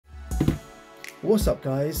What's up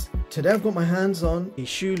guys? Today I've got my hands on the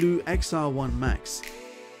XULU XR1 Max.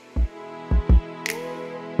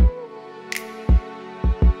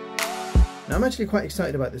 Now I'm actually quite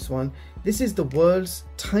excited about this one. This is the world's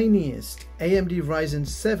tiniest AMD Ryzen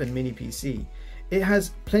 7 mini PC. It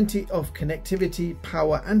has plenty of connectivity,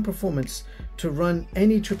 power and performance to run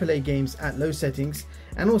any AAA games at low settings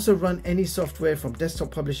and also run any software from desktop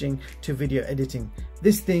publishing to video editing.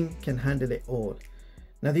 This thing can handle it all.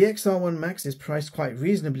 Now the XR1 Max is priced quite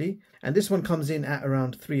reasonably and this one comes in at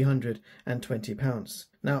around £320.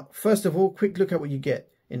 Now first of all, quick look at what you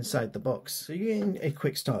get inside the box. So you're getting a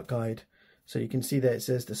quick start guide. So you can see there it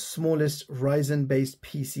says the smallest Ryzen based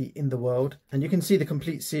PC in the world, and you can see the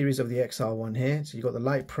complete series of the XR1 here. So you've got the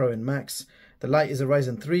Lite, Pro and Max. The Lite is a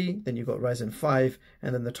Ryzen 3, then you've got Ryzen 5,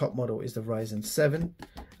 and then the top model is the Ryzen 7.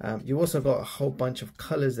 You've also got a whole bunch of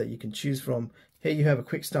colors that you can choose from. Here you have a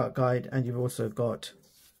quick start guide and you've also got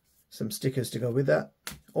some stickers to go with that.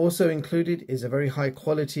 Also included is a very high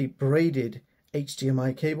quality braided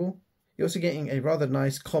HDMI cable. You're also getting a rather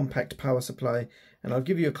nice compact power supply, and I'll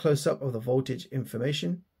give you a close-up of the voltage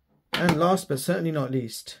information. And last but certainly not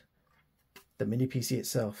least, the mini PC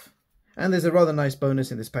itself. And there's a rather nice bonus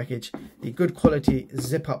in this package, the good quality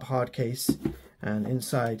zip-up hard case, and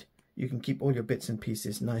inside you can keep all your bits and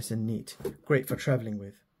pieces nice and neat. Great for traveling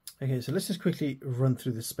with. Okay, so let's just quickly run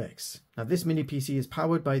through the specs. Now this mini PC is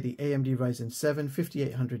powered by the AMD Ryzen 7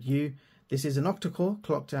 5800U. This is an octa-core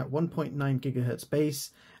clocked at 1.9 GHz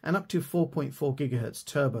base and up to 4.4 GHz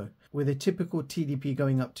turbo, with a typical TDP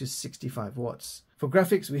going up to 65 watts. For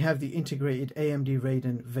graphics, we have the integrated AMD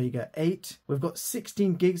Radeon Vega 8. We've got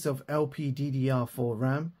 16 gigs of LPDDR4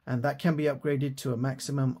 RAM, and that can be upgraded to a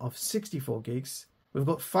maximum of 64 gigs. We've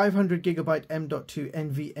got 500GB M.2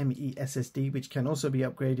 NVMe SSD, which can also be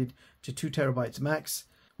upgraded to 2TB max.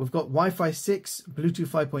 We've got Wi-Fi 6, Bluetooth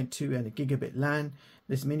 5.2 and a Gigabit LAN.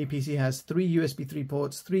 This mini PC has 3 USB 3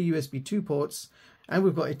 ports, 3 USB 2 ports, and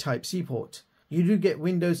we've got a Type-C port. You do get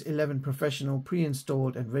Windows 11 Professional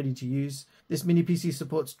pre-installed and ready to use. This mini PC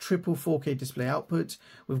supports triple 4K display output.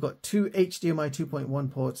 We've got 2 HDMI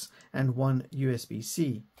 2.1 ports and 1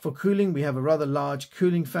 USB-C. For cooling, we have a rather large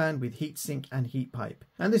cooling fan with heatsink and heat pipe.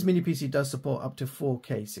 And this mini PC does support up to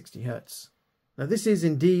 4K 60Hz. Now this is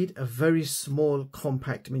indeed a very small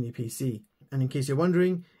compact mini PC. And in case you're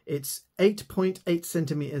wondering, it's 8.8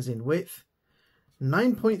 centimeters in width,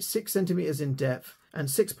 9.6 centimeters in depth, and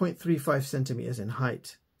 6.35 centimeters in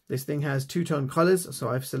height. This thing has two-tone colors, so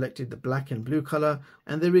I've selected the black and blue color,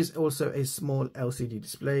 and there is also a small LCD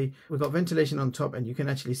display. We've got ventilation on top, and you can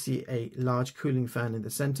actually see a large cooling fan in the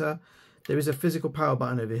center. There is a physical power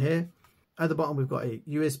button over here. At the bottom, we've got a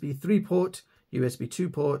USB 3 port, USB 2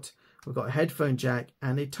 port, we've got a headphone jack,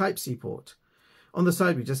 and a Type-C port. On the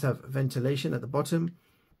side, we just have ventilation at the bottom.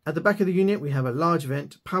 At the back of the unit, we have a large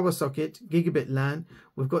vent, power socket, Gigabit LAN.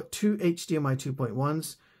 We've got 2 HDMI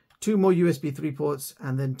 2.1s, 2 more USB 3 ports,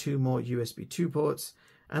 and then 2 more USB 2 ports.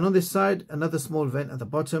 And on this side, another small vent at the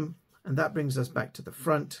bottom. And that brings us back to the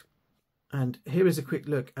front. And here is a quick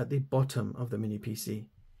look at the bottom of the mini PC.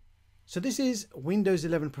 So this is Windows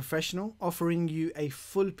 11 Professional, offering you a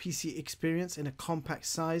full PC experience in a compact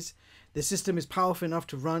size. The system is powerful enough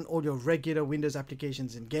to run all your regular Windows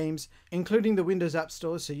applications and games, including the Windows App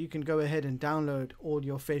Store, so you can go ahead and download all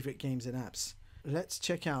your favorite games and apps. Let's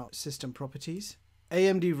check out system properties.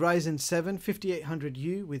 AMD Ryzen 7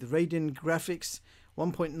 5800U with Radeon graphics,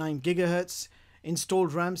 1.9 GHz,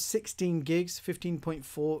 installed RAM 16 gigs,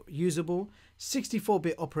 15.4 usable,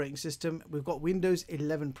 64-bit operating system. We've got Windows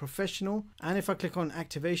 11 Professional, and if I click on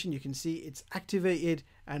activation, you can see it's activated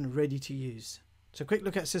and ready to use. So quick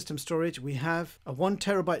look at system storage. We have a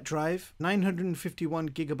 1TB drive, 951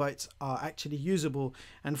 gigabytes are actually usable,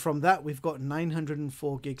 and from that we've got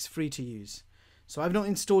 904 gigs free to use. So I've not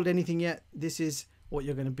installed anything yet. This is what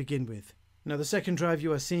you're going to begin with. Now the second drive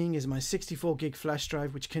you are seeing is my 64 gig flash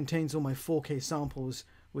drive, which contains all my 4K samples,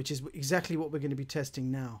 which is exactly what we're going to be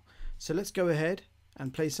testing now. So let's go ahead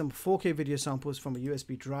and play some 4K video samples from a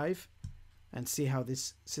USB drive and see how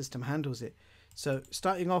this system handles it. So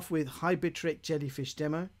starting off with high bitrate Jellyfish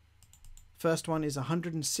demo. First one is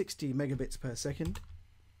 160 megabits per second.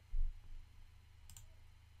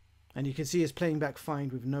 And you can see it's playing back fine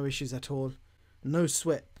with no issues at all. No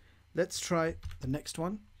sweat. Let's try the next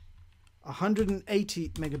one. 180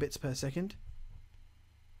 megabits per second.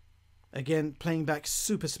 Again, playing back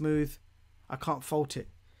super smooth. I can't fault it.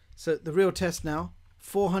 So the real test now,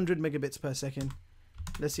 400 megabits per second.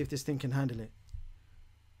 Let's see if this thing can handle it.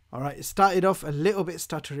 Alright, it started off a little bit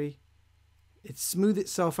stuttery. It smoothed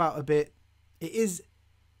itself out a bit. It's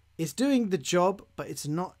doing the job, but it's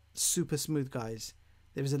not super smooth, guys.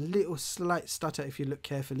 There is a little slight stutter if you look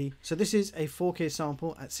carefully. So this is a 4K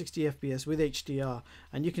sample at 60 FPS with HDR,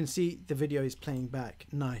 and you can see the video is playing back.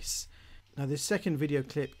 Nice. Now this second video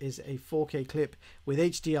clip is a 4K clip with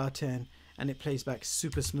HDR10, and it plays back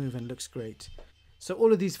super smooth and looks great. So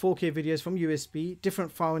all of these 4K videos from USB,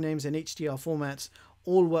 different file names and HDR formats,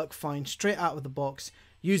 all work fine straight out of the box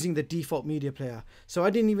using the default media player. So I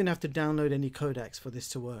didn't even have to download any codecs for this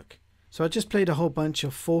to work. So I just played a whole bunch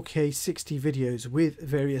of 4K 60 videos with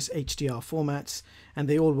various HDR formats, and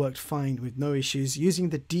they all worked fine with no issues using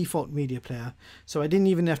the default media player. So I didn't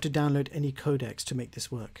even have to download any codecs to make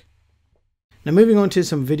this work. Now moving on to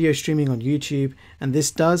some video streaming on YouTube, and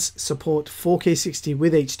this does support 4K 60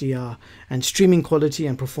 with HDR, and streaming quality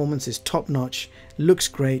and performance is top notch, looks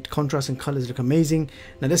great, contrast and colors look amazing.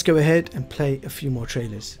 Now let's go ahead and play a few more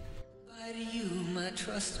trailers.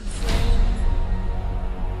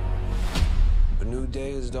 A new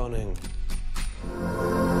day is dawning.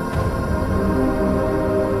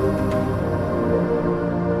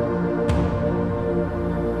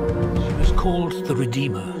 She was called the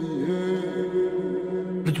Redeemer.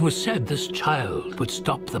 It was said this child would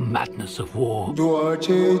stop the madness of war.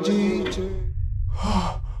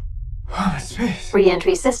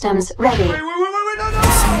 Re-entry systems ready. Wait, no!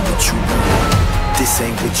 This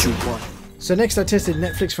ain't what you want. So next I tested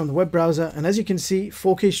Netflix from the web browser, and as you can see,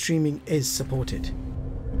 4K streaming is supported.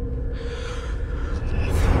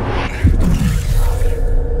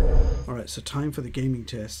 Alright, so time for the gaming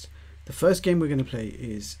test. The first game we're going to play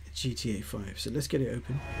is GTA 5, so let's get it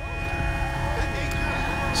open.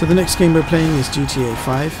 So the next game we're playing is GTA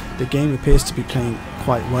 5. The game appears to be playing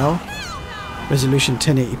quite well. Resolution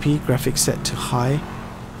 1080p, graphics set to high.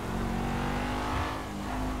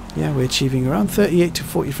 Yeah, we're achieving around 38 to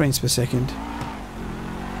 40 frames per second,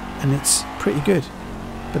 and it's pretty good.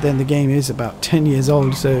 But then the game is about 10 years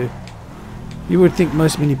old, so you would think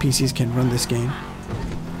most mini PCs can run this game.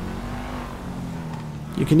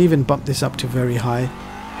 You can even bump this up to very high,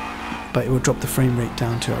 but it will drop the frame rate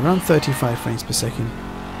down to around 35 frames per second.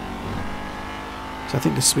 So I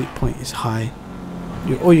think the sweet point is high.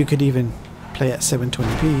 Or you could even play at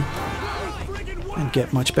 720p and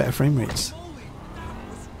get much better frame rates.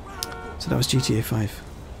 So that was GTA 5.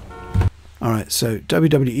 Alright, so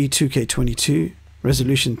WWE 2K22,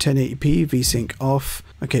 resolution 1080p, VSync off.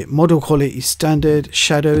 Okay, model quality standard,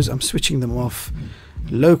 shadows, I'm switching them off.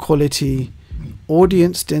 Low quality,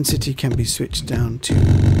 audience density can be switched down to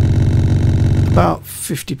about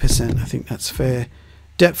 50%, I think that's fair.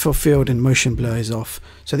 Depth of field and motion blur is off.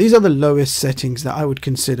 So these are the lowest settings that I would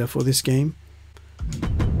consider for this game.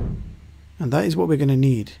 And that is what we're going to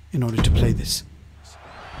need in order to play this.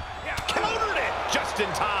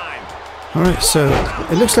 Alright, so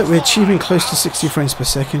it looks like we're achieving close to 60 frames per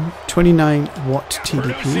second, 29 watt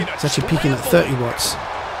TDP, it's actually peaking at 30 watts,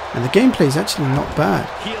 and the gameplay is actually not bad.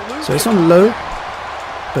 So it's on low,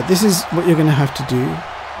 but this is what you're going to have to do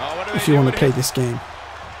if you want to play this game.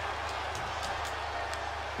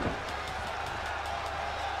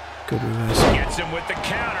 Good reversal. Gets him with the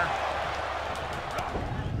counter.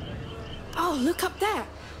 Oh, look up there.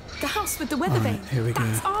 The house with the weather vane. Here we go.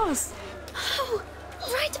 That's ours. Oh,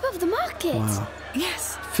 right above the market. Wow.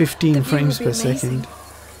 Yes. 15 frames per second.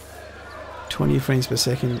 20 frames per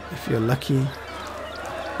second if you're lucky.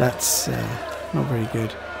 That's not very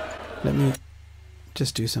good. Let me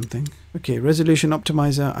just do something. Okay, resolution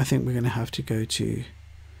optimizer. I think we're going to have to go to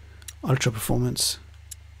ultra performance.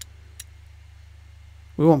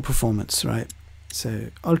 We want performance, right? So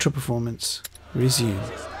ultra performance, resume.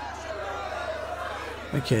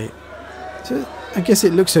 Okay, so I guess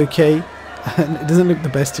it looks okay. It doesn't look the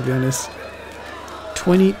best, to be honest.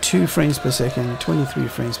 22 frames per second, 23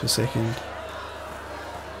 frames per second.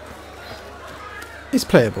 It's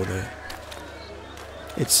playable though.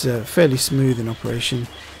 It's fairly smooth in operation.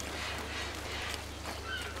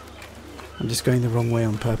 I'm just going the wrong way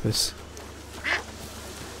on purpose,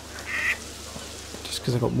 just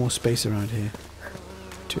because I've got more space around here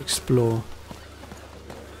to explore.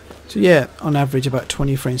 So yeah, on average about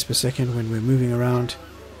 20 frames per second when we're moving around.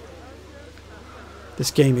 This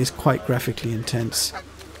game is quite graphically intense.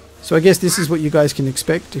 So I guess this is what you guys can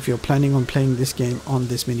expect if you're planning on playing this game on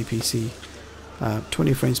this mini PC.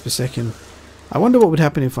 20 frames per second. I wonder what would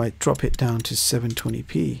happen if I drop it down to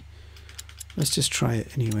 720p. Let's just try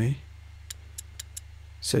it anyway.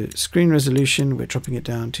 So screen resolution, we're dropping it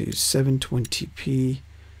down to 720p.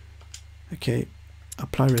 Okay,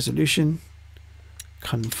 apply resolution.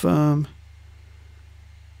 Confirm.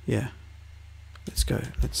 Yeah, let's go.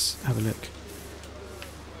 Let's have a look.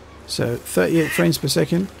 So 38 frames per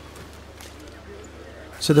second.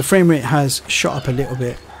 So the frame rate has shot up a little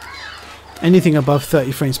bit. anything above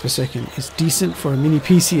 30 frames per second is decent for a mini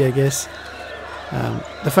PC, I guess.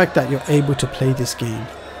 The fact that you're able to play this game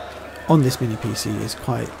on this mini PC is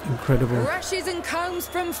quite incredible. Brushes and combs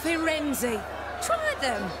from Firenze. Try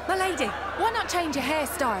them, my lady. Why not change your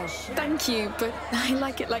hairstyle? Thank you, but I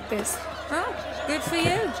like it like this. Oh, good for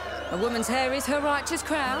you. A woman's hair is her righteous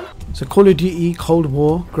crown. So Call of Duty Cold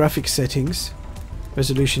War graphics settings.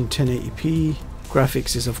 Resolution 1080p.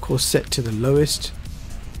 Graphics is of course set to the lowest.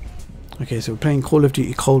 Okay, so we're playing Call of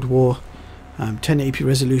Duty Cold War. 1080p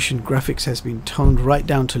resolution. Graphics has been toned right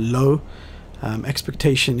down to low.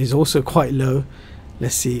 Expectation is also quite low.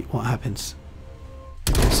 Let's see what happens.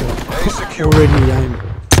 So already I'm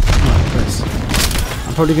not impressed.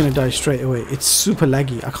 I'm probably going to die straight away. It's super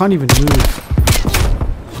laggy. I can't even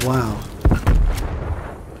move. Wow.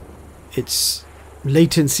 It's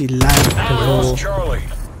latency lag galore.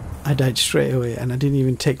 I died straight away and I didn't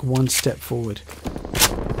even take one step forward.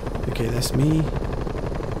 Okay, that's me.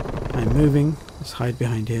 I'm moving. Let's hide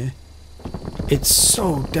behind here. It's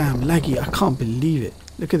so damn laggy. I can't believe it.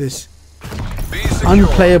 Look at this.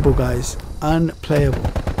 Unplayable, guys. Unplayable.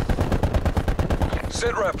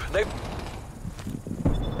 Sit rep.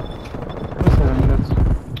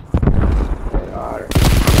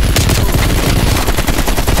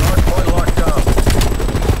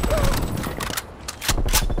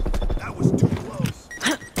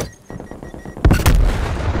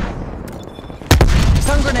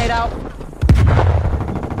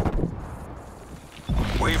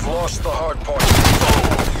 We've lost the hard point.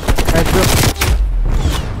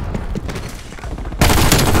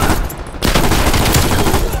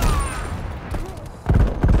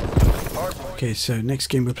 Okay, so next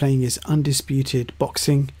game we're playing is Undisputed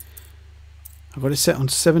Boxing. I've got it set on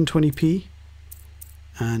 720p,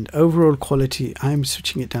 and overall quality I'm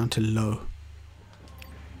switching it down to low.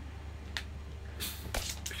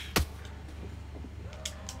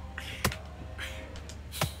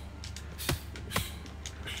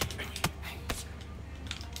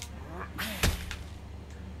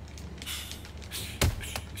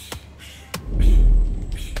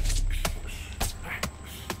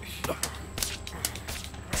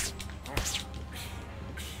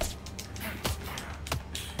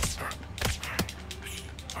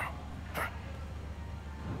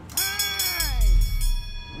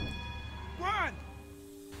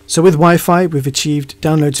 So with Wi-Fi we've achieved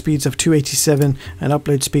download speeds of 287 and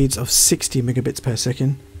upload speeds of 60 megabits per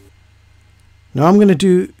second. Now I'm going to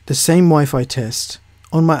do the same Wi-Fi test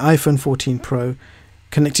on my iPhone 14 Pro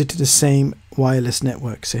connected to the same wireless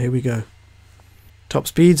network. So here we go. Top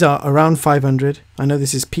speeds are around 500. I know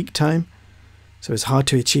this is peak time, so it's hard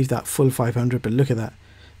to achieve that full 500, but look at that.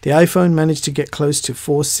 The iPhone managed to get close to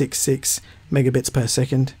 466 megabits per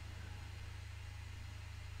second.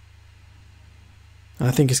 And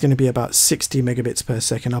I think it's going to be about 60 megabits per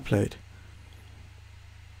second upload.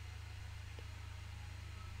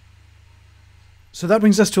 So that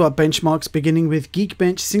brings us to our benchmarks, beginning with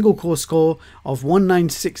Geekbench single core score of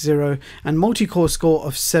 1960 and multi-core score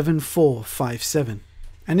of 7457.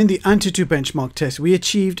 And in the Antutu benchmark test we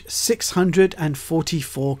achieved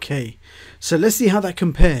 644K. So let's see how that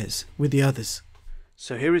compares with the others.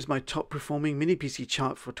 So here is my top performing mini PC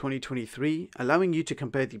chart for 2023, allowing you to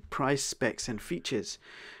compare the price, specs and features.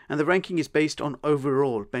 And the ranking is based on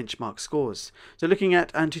overall benchmark scores. So looking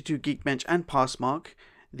at Antutu, Geekbench and Passmark,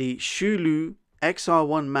 the XULU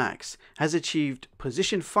XR1 Max has achieved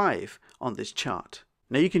position 5 on this chart.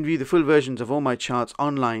 Now you can view the full versions of all my charts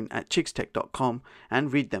online at chixtech.com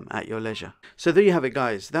and read them at your leisure. So there you have it,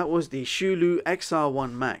 guys. That was the XULU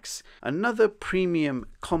XR1 Max, another premium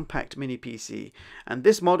compact mini PC, and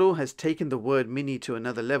this model has taken the word mini to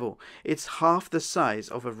another level. It's half the size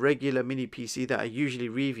of a regular mini PC that I usually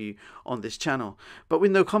review on this channel, but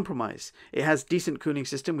with no compromise. It has decent cooling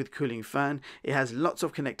system with cooling fan. It has lots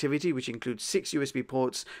of connectivity, which includes 6 USB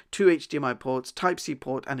ports, 2 HDMI ports, Type-C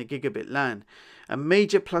port and a gigabit LAN. A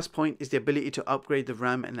major plus point is the ability to upgrade the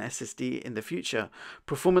RAM and SSD in the future.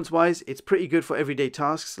 Performance wise, it's pretty good for everyday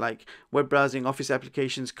tasks like web browsing, office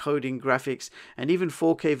applications, coding, graphics, and even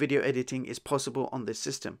 4K video editing is possible on this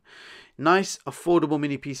system. Nice, affordable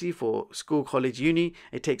mini PC for school, college, uni.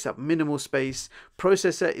 It takes up minimal space.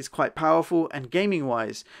 Processor is quite powerful, and gaming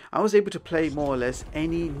wise, I was able to play more or less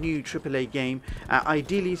any new AAA game at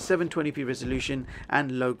ideally 720p resolution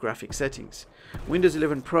and low graphic settings. Windows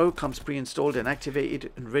 11 Pro comes pre-installed and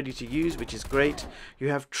activated and ready to use, which is great. You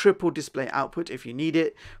have triple display output if you need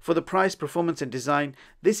it. For the price, performance and design,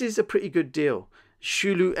 this is a pretty good deal.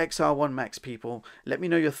 XULU XR1 Max, people. Let me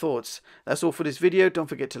know your thoughts. That's all for this video. Don't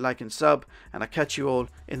forget to like and sub, and I'll catch you all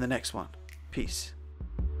in the next one. Peace.